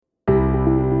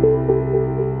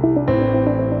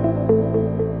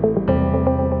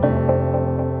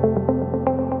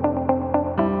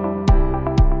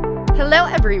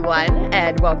everyone,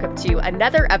 and welcome to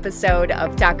another episode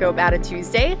of Taco Bata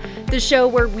Tuesday, the show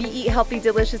where we eat healthy,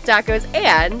 delicious tacos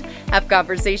and have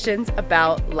conversations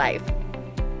about life.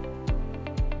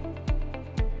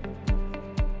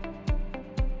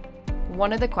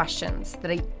 One of the questions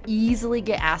that I easily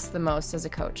get asked the most as a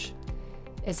coach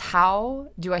is,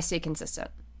 how do I stay consistent?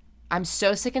 I'm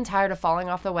so sick and tired of falling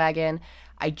off the wagon.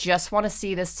 I just want to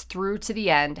see this through to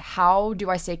the end. How do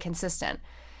I stay consistent?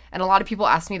 And a lot of people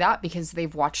ask me that because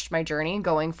they've watched my journey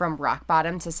going from rock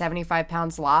bottom to 75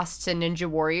 pounds lost to Ninja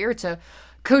Warrior to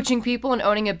coaching people and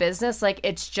owning a business. Like,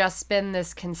 it's just been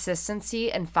this consistency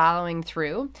and following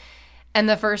through. And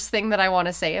the first thing that I want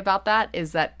to say about that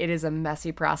is that it is a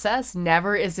messy process.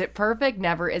 Never is it perfect.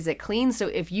 Never is it clean. So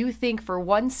if you think for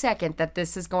 1 second that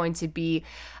this is going to be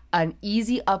an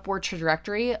easy upward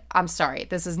trajectory, I'm sorry,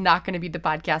 this is not going to be the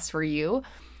podcast for you.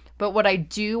 But what I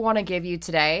do want to give you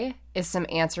today is some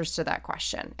answers to that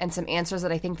question, and some answers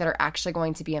that I think that are actually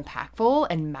going to be impactful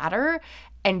and matter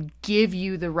and give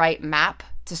you the right map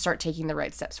to start taking the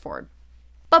right steps forward.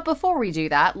 But before we do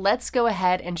that, let's go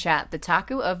ahead and chat the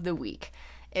taco of the week.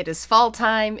 It is fall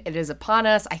time. It is upon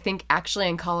us. I think actually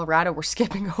in Colorado, we're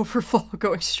skipping over fall,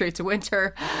 going straight to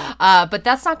winter. But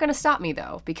that's not going to stop me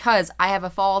though, because I have a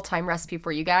fall time recipe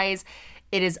for you guys.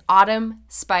 It is autumn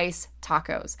spice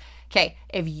tacos. Okay,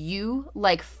 if you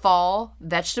like fall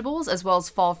vegetables as well as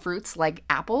fall fruits like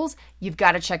apples, you've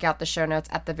got to check out the show notes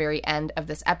at the very end of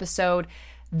this episode.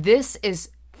 This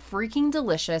is freaking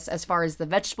delicious as far as the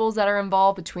vegetables that are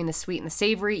involved between the sweet and the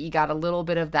savory. You got a little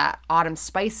bit of that autumn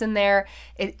spice in there.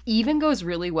 It even goes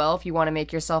really well if you want to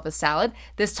make yourself a salad.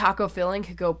 This taco filling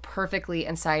could go perfectly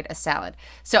inside a salad.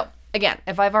 So again,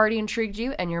 if I've already intrigued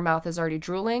you and your mouth is already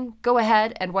drooling, go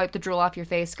ahead and wipe the drool off your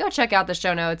face. Go check out the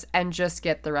show notes and just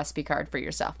get the recipe card for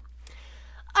yourself.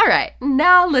 All right,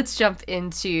 now let's jump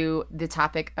into the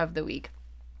topic of the week,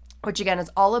 which again is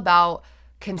all about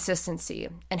consistency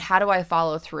and how do I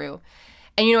follow through.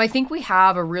 And I think we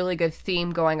have a really good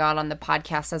theme going on the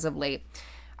podcast as of late.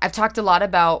 I've talked a lot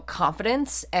about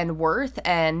confidence and worth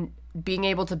and being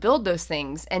able to build those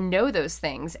things and know those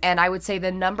things. And I would say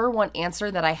the number one answer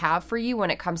that I have for you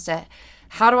when it comes to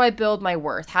how do I build my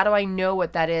worth, how do I know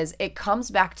what that is, it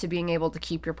comes back to being able to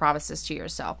keep your promises to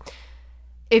yourself.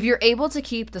 If you're able to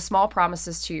keep the small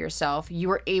promises to yourself,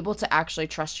 you are able to actually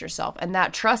trust yourself. And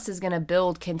that trust is going to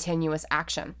build continuous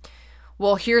action.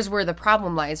 Well, here's where the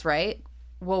problem lies, right?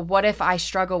 Well, what if I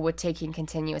struggle with taking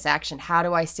continuous action? How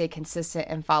do I stay consistent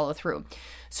and follow through?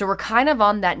 So we're kind of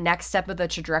on that next step of the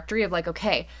trajectory of like,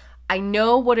 okay, I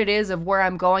know what it is of where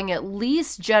I'm going, at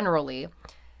least generally.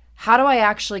 How do I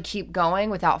actually keep going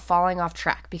without falling off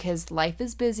track? Because life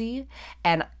is busy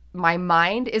and my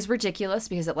mind is ridiculous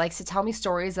because it likes to tell me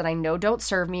stories that I know don't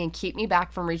serve me and keep me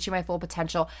back from reaching my full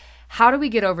potential. How do we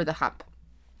get over the hump?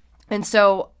 And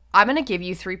so I'm going to give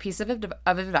you 3 pieces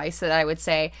of advice that I would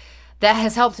say that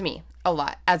has helped me a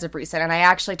lot as of recent. And I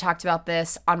actually talked about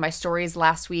this on my stories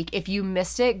last week. If you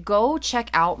missed it, go check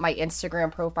out my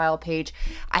Instagram profile page.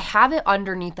 I have it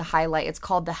underneath the highlight. It's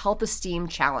called the Health Esteem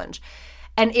Challenge.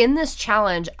 And in this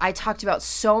challenge, I talked about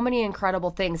so many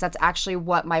incredible things. That's actually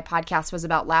what my podcast was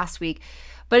about last week.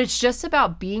 But it's just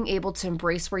about being able to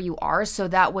embrace where you are so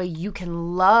that way you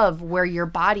can love where your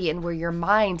body and where your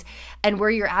mind and where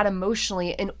you're at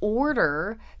emotionally in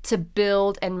order to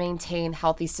build and maintain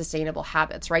healthy, sustainable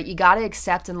habits, right? You got to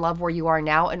accept and love where you are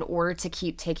now in order to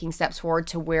keep taking steps forward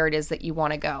to where it is that you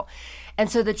want to go. And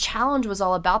so the challenge was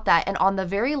all about that. And on the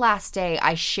very last day,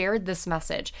 I shared this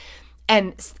message.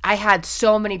 And I had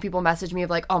so many people message me of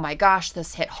like, oh my gosh,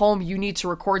 this hit home. You need to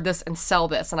record this and sell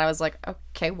this. And I was like,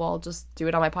 okay, well, I'll just do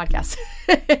it on my podcast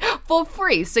for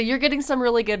free. So you're getting some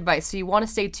really good advice. So you want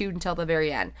to stay tuned until the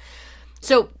very end.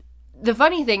 So the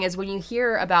funny thing is when you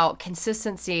hear about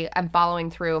consistency and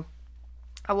following through,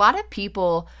 a lot of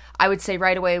people, I would say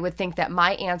right away, would think that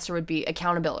my answer would be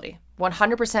accountability.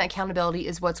 100% accountability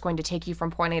is what's going to take you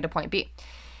from point A to point B.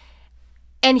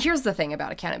 And here's the thing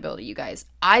about accountability, you guys.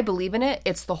 I believe in it.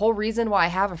 It's the whole reason why I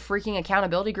have a freaking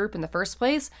accountability group in the first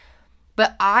place.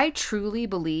 But I truly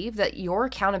believe that your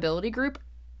accountability group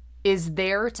is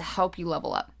there to help you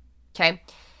level up, okay?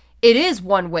 It is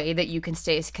one way that you can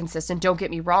stay consistent, don't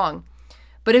get me wrong.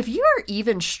 But if you are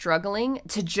even struggling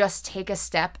to just take a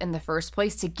step in the first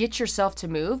place to get yourself to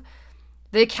move,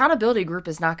 the accountability group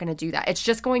is not going to do that. It's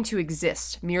just going to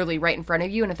exist merely right in front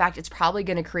of you. And in fact, it's probably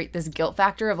going to create this guilt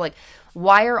factor of like,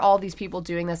 why are all these people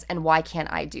doing this and why can't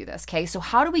I do this? Okay, so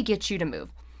how do we get you to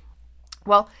move?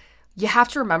 Well, you have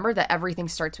to remember that everything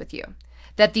starts with you.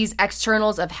 That these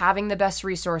externals of having the best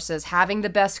resources, having the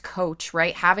best coach,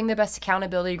 right? Having the best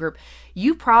accountability group,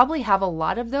 you probably have a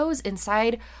lot of those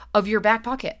inside of your back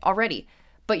pocket already,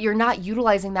 but you're not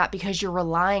utilizing that because you're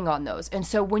relying on those. And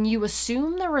so when you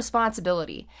assume the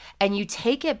responsibility and you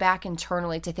take it back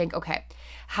internally to think, okay,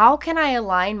 how can I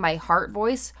align my heart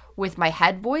voice with my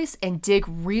head voice and dig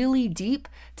really deep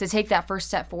to take that first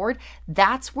step forward?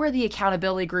 That's where the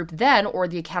accountability group then, or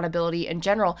the accountability in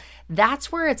general,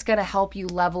 that's where it's going to help you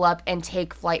level up and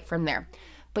take flight from there.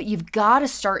 But you've got to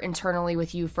start internally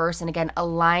with you first. And again,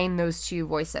 align those two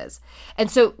voices.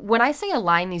 And so when I say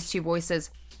align these two voices,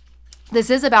 this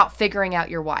is about figuring out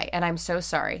your why. And I'm so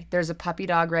sorry. There's a puppy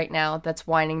dog right now that's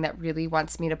whining that really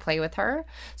wants me to play with her.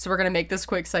 So we're going to make this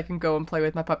quick so I can go and play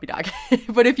with my puppy dog.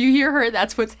 But if you hear her,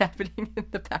 that's what's happening in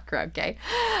the background, okay?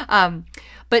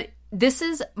 But this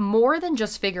is more than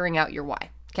just figuring out your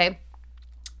why, okay?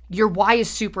 Your why is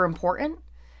super important,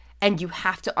 and you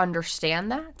have to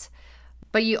understand that.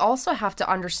 But you also have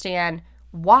to understand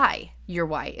why your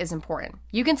why is important.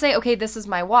 You can say, okay, this is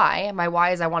my why. My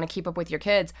why is I want to keep up with your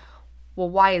kids. Well,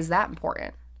 why is that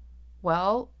important?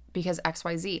 Well, because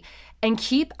XYZ. And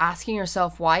keep asking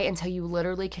yourself why until you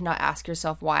literally cannot ask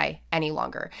yourself why any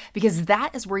longer. Because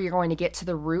that is where you're going to get to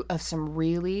the root of some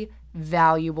really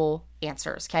valuable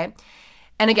answers, okay?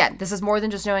 And again, this is more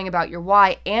than just knowing about your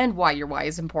why and why your why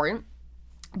is important.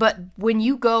 But when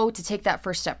you go to take that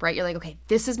first step, right? You're like, okay,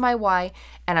 this is my why,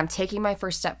 and I'm taking my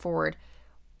first step forward.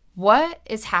 What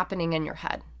is happening in your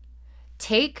head?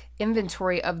 Take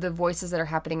inventory of the voices that are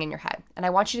happening in your head. And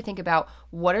I want you to think about,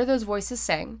 what are those voices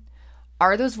saying?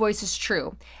 Are those voices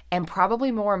true? And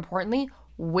probably more importantly,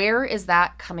 where is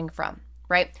that coming from,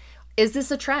 right? Is this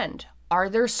a trend? Are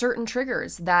there certain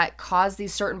triggers that cause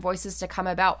these certain voices to come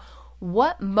about?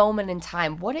 What moment in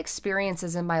time, what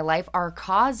experiences in my life are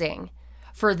causing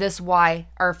for this why,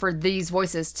 or for these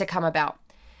voices to come about?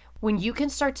 When you can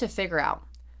start to figure out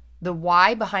the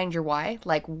why behind your why,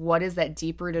 like what is that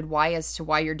deep-rooted why as to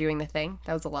why you're doing the thing?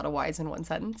 That was a lot of whys in one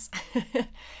sentence.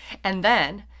 And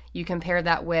then you compare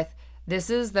that with,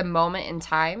 this is the moment in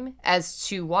time as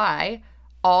to why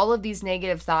all of these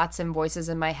negative thoughts and voices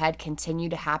in my head continue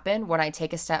to happen when I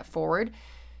take a step forward.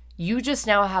 You just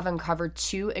now have uncovered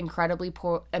two incredibly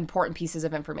important pieces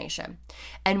of information.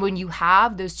 And when you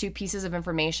have those two pieces of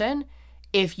information,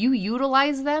 if you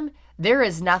utilize them, there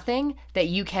is nothing that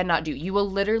you cannot do. You will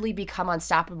literally become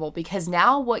unstoppable, because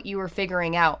now what you are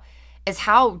figuring out is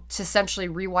how to essentially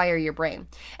rewire your brain.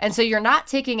 And so you're not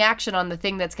taking action on the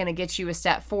thing that's going to get you a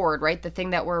step forward, right? The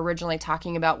thing that we're originally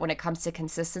talking about when it comes to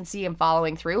consistency and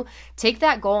following through. Take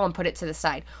that goal and put it to the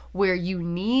side. Where you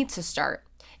need to start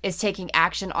is taking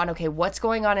action on, okay, what's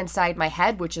going on inside my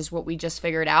head, which is what we just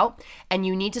figured out. And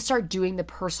you need to start doing the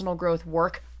personal growth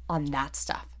work on that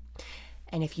stuff.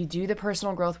 And if you do the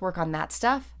personal growth work on that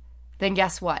stuff, then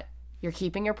guess what? You're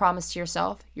keeping your promise to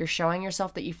yourself. You're showing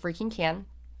yourself that you freaking can.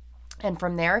 And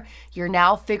from there, you're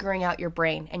now figuring out your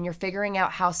brain, and you're figuring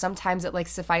out how sometimes it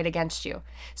likes to fight against you.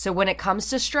 So when it comes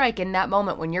to strike in that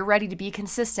moment, when you're ready to be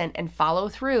consistent and follow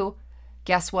through,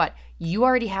 guess what? You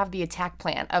already have the attack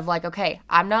plan of like, okay,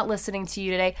 I'm not listening to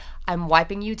you today. I'm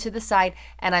wiping you to the side,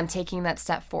 and I'm taking that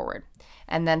step forward.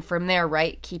 And then from there,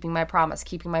 right, keeping my promise,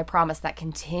 that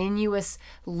continuous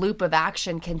loop of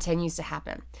action continues to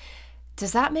happen.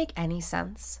 Does that make any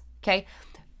sense? Okay.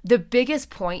 The biggest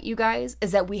point, you guys,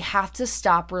 is that we have to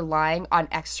stop relying on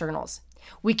externals.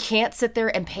 We can't sit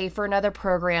there and pay for another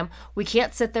program. We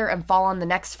can't sit there and fall on the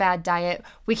next fad diet.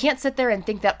 We can't sit there and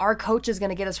think that our coach is going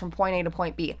to get us from point A to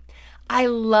point B. I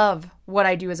love what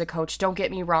I do as a coach, don't get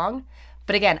me wrong.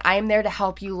 But again, I am there to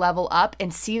help you level up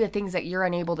and see the things that you're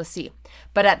unable to see.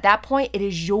 But at that point, it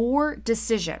is your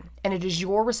decision and it is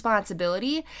your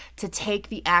responsibility to take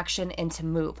the action and to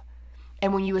move.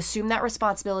 And when you assume that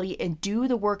responsibility and do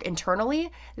the work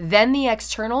internally, then the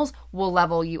externals will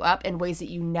level you up in ways that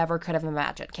you never could have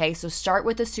imagined, okay? So start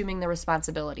with assuming the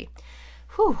responsibility.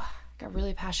 Whew, got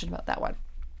really passionate about that one.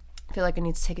 I feel like I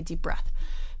need to take a deep breath.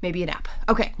 Maybe a nap.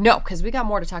 Okay, no, because we got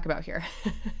more to talk about here.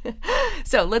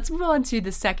 So let's move on to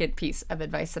the second piece of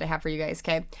advice that I have for you guys,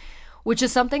 okay? Which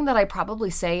is something that I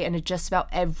probably say in just about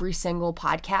every single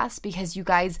podcast, because you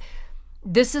guys,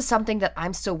 this is something that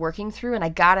I'm still working through, and I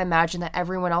gotta imagine that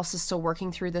everyone else is still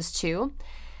working through this too.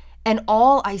 And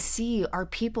all I see are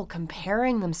people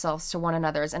comparing themselves to one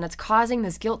another's, and it's causing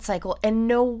this guilt cycle. And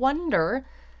no wonder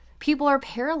people are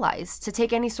paralyzed to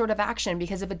take any sort of action,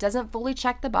 because if it doesn't fully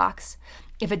check the box,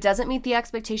 if it doesn't meet the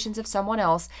expectations of someone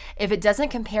else, if it doesn't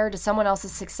compare to someone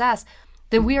else's success,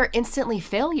 then we are instantly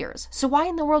failures. So why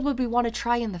in the world would we want to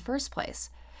try in the first place?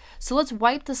 So let's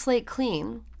wipe the slate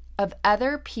clean of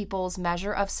other people's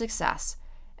measure of success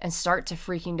and start to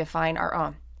freaking define our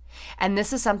own. And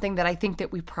this is something that I think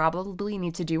that we probably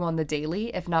need to do on the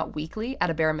daily, if not weekly, at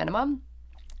a bare minimum.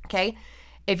 Okay?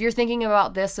 If you're thinking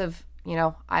about this of,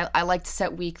 I like to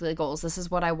set weekly goals. This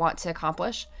is what I want to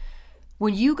accomplish.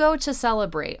 When you go to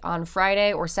celebrate on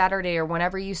Friday or Saturday or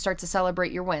whenever you start to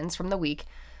celebrate your wins from the week,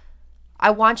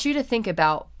 I want you to think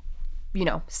about,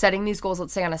 setting these goals,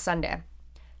 let's say on a Sunday.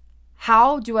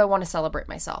 How do I want to celebrate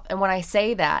myself? And when I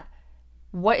say that,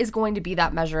 what is going to be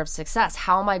that measure of success?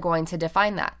 How am I going to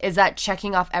define that? Is that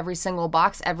checking off every single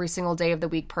box every single day of the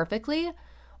week perfectly?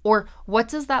 Or what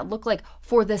does that look like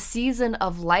for the season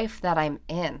of life that I'm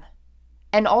in?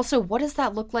 And also, what does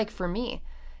that look like for me?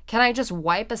 Can I just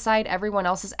wipe aside everyone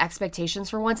else's expectations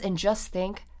for once and just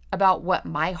think about what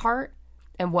my heart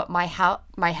and what my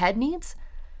head needs?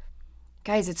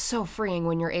 Guys, it's so freeing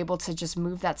when you're able to just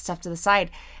move that stuff to the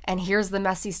side. And here's the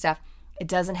messy stuff. It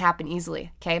doesn't happen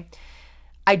easily, okay?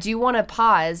 I do want to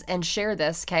pause and share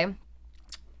this, okay?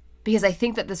 Because I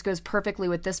think that this goes perfectly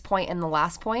with this point and the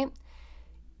last point.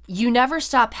 You never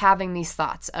stop having these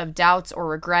thoughts of doubts or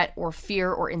regret or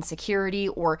fear or insecurity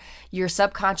or your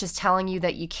subconscious telling you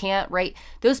that you can't, right?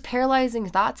 Those paralyzing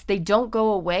thoughts, they don't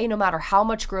go away no matter how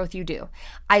much growth you do.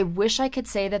 I wish I could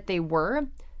say that they were,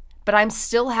 but I'm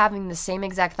still having the same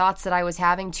exact thoughts that I was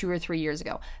having 2 or 3 years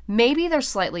ago. Maybe they're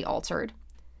slightly altered,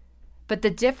 but the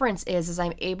difference is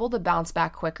I'm able to bounce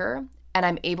back quicker and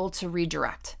I'm able to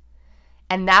redirect.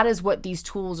 And that is what these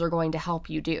tools are going to help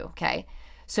you do, okay?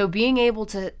 So being able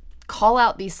to call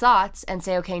out these thoughts and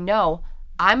say, okay, no,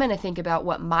 I'm going to think about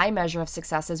what my measure of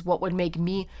success is, what would make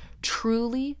me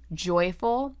truly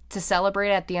joyful to celebrate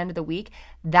at the end of the week.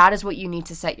 That is what you need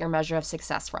to set your measure of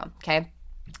success from, okay?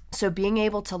 So being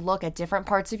able to look at different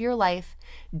parts of your life,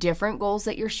 different goals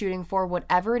that you're shooting for,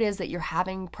 whatever it is that you're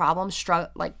having problems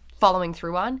following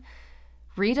through on,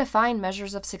 redefine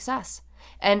measures of success.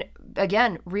 And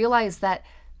again, realize that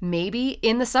maybe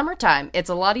in the summertime, it's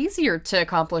a lot easier to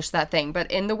accomplish that thing. But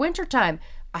in the wintertime,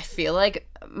 I feel like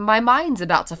my mind's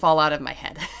about to fall out of my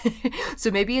head.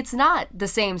 So maybe it's not the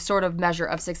same sort of measure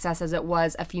of success as it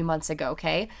was a few months ago,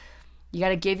 okay? You got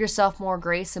to give yourself more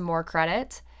grace and more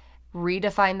credit.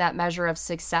 Redefine that measure of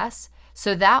success.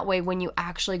 So that way, when you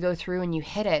actually go through and you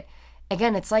hit it,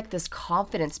 again, it's like this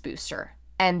confidence booster.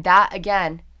 And that,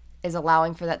 again, is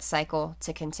allowing for that cycle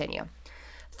to continue.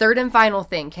 Third and final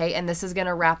thing, okay, and this is going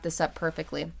to wrap this up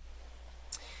perfectly.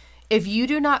 If you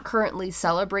do not currently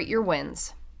celebrate your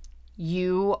wins,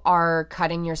 you are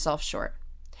cutting yourself short.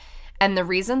 And the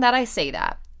reason that I say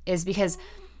that is because,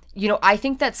 I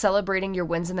think that celebrating your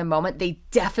wins in the moment, they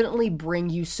definitely bring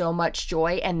you so much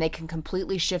joy and they can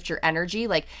completely shift your energy.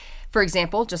 Like, for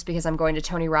example, just because I'm going to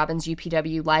Tony Robbins'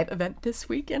 UPW live event this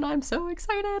week and I'm so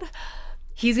excited.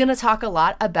 He's going to talk a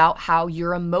lot about how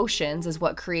your emotions is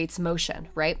what creates motion,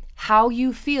 right? How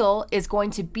you feel is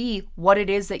going to be what it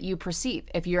is that you perceive.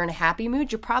 If you're in a happy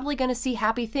mood, you're probably going to see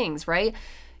happy things, right?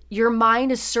 Your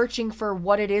mind is searching for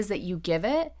what it is that you give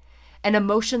it, and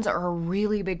emotions are a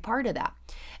really big part of that.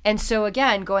 And so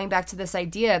again, going back to this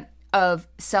idea of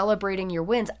celebrating your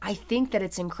wins, I think that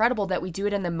it's incredible that we do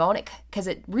it in the moment because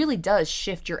it really does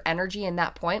shift your energy in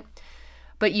that point.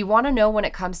 But you want to know when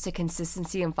it comes to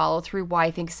consistency and follow through why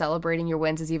I think celebrating your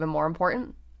wins is even more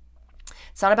important?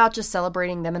 It's not about just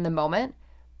celebrating them in the moment,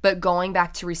 but going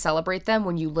back to re-celebrate them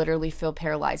when you literally feel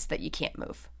paralyzed that you can't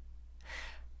move.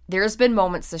 There's been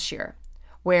moments this year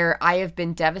where I have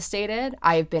been devastated,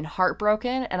 I have been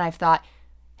heartbroken, and I've thought,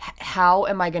 how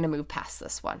am I going to move past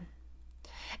this one?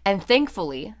 And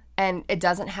thankfully, and it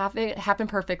doesn't happen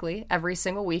perfectly every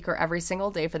single week or every single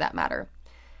day for that matter,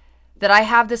 that I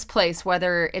have this place,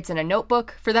 whether it's in a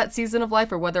notebook for that season of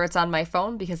life or whether it's on my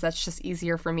phone, because that's just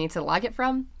easier for me to log it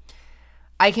from,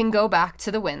 I can go back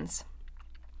to the wins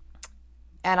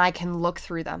and I can look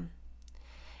through them.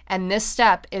 And this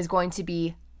step is going to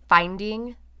be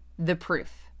finding the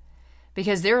proof,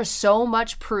 because there is so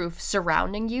much proof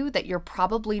surrounding you that you're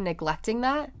probably neglecting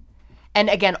that. And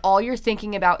again, all you're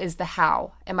thinking about is the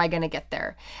how am I going to get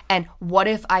there? And what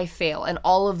if I fail? And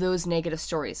all of those negative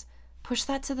stories. Push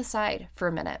that to the side for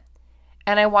a minute.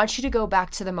 And I want you to go back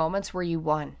to the moments where you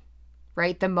won,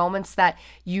 right? The moments that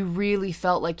you really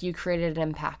felt like you created an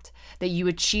impact, that you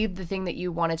achieved the thing that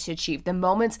you wanted to achieve, the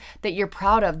moments that you're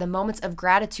proud of, the moments of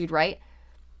gratitude, right?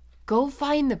 Go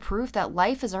find the proof that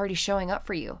life is already showing up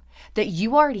for you, that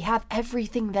you already have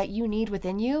everything that you need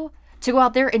within you to go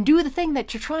out there and do the thing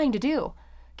that you're trying to do,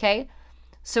 okay?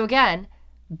 So again,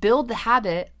 build the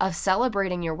habit of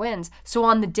celebrating your wins. So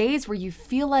on the days where you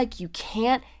feel like you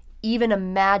can't even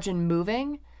imagine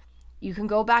moving, you can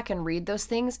go back and read those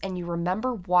things and you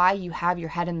remember why you have your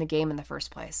head in the game in the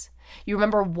first place. You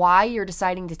remember why you're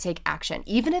deciding to take action,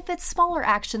 even if it's smaller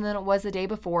action than it was the day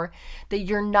before, that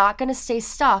you're not going to stay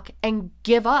stuck and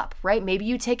give up, right? Maybe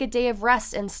you take a day of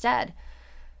rest instead.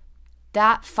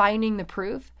 That finding the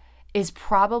proof is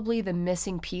probably the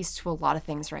missing piece to a lot of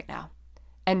things right now.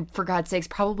 And for God's sakes,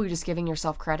 probably just giving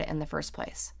yourself credit in the first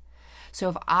place. So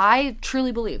if I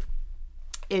truly believe,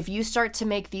 if you start to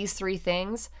make these 3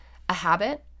 things a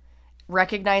habit,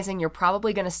 recognizing you're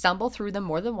probably going to stumble through them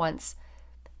more than once,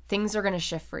 things are going to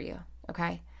shift for you,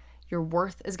 okay? Your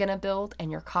worth is going to build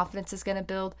and your confidence is going to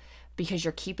build because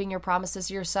you're keeping your promises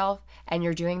to yourself and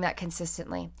you're doing that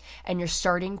consistently and you're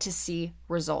starting to see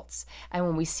results. And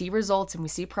when we see results and we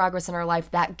see progress in our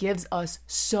life, that gives us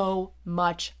so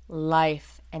much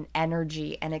life and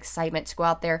energy and excitement to go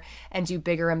out there and do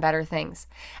bigger and better things.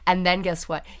 And then guess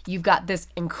what? You've got this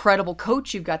incredible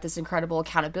coach, you've got this incredible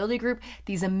accountability group,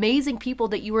 these amazing people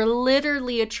that you are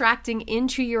literally attracting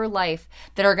into your life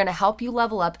that are going to help you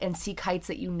level up and seek heights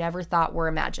that you never thought were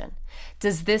imagined.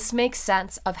 Does this make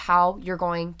sense of how you're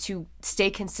going to stay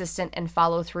consistent and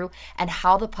follow through and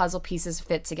how the puzzle pieces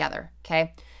fit together?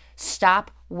 Okay.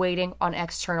 Stop waiting on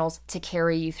externals to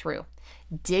carry you through.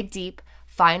 Dig deep.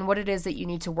 Find what it is that you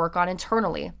need to work on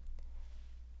internally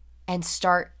and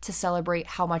start to celebrate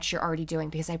how much you're already doing,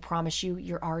 because I promise you,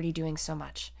 you're already doing so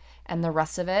much and the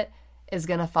rest of it is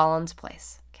going to fall into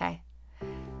place. Okay.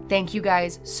 Thank you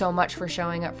guys so much for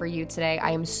showing up for you today.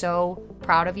 I am so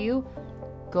proud of you.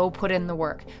 Go put in the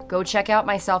work. Go check out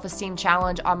my self-esteem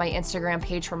challenge on my Instagram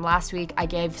page from last week. I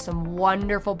gave some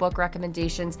wonderful book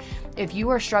recommendations. If you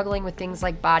are struggling with things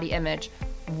like body image,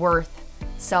 worth,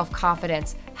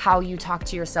 self-confidence, how you talk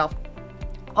to yourself,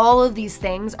 all of these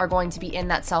things are going to be in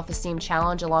that self-esteem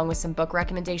challenge along with some book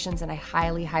recommendations, and I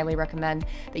highly, highly recommend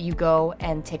that you go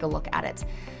and take a look at it.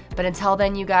 But until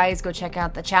then, you guys, go check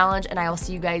out the challenge, and I will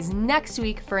see you guys next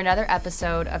week for another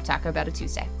episode of Taco Bell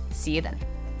Tuesday. See you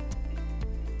then.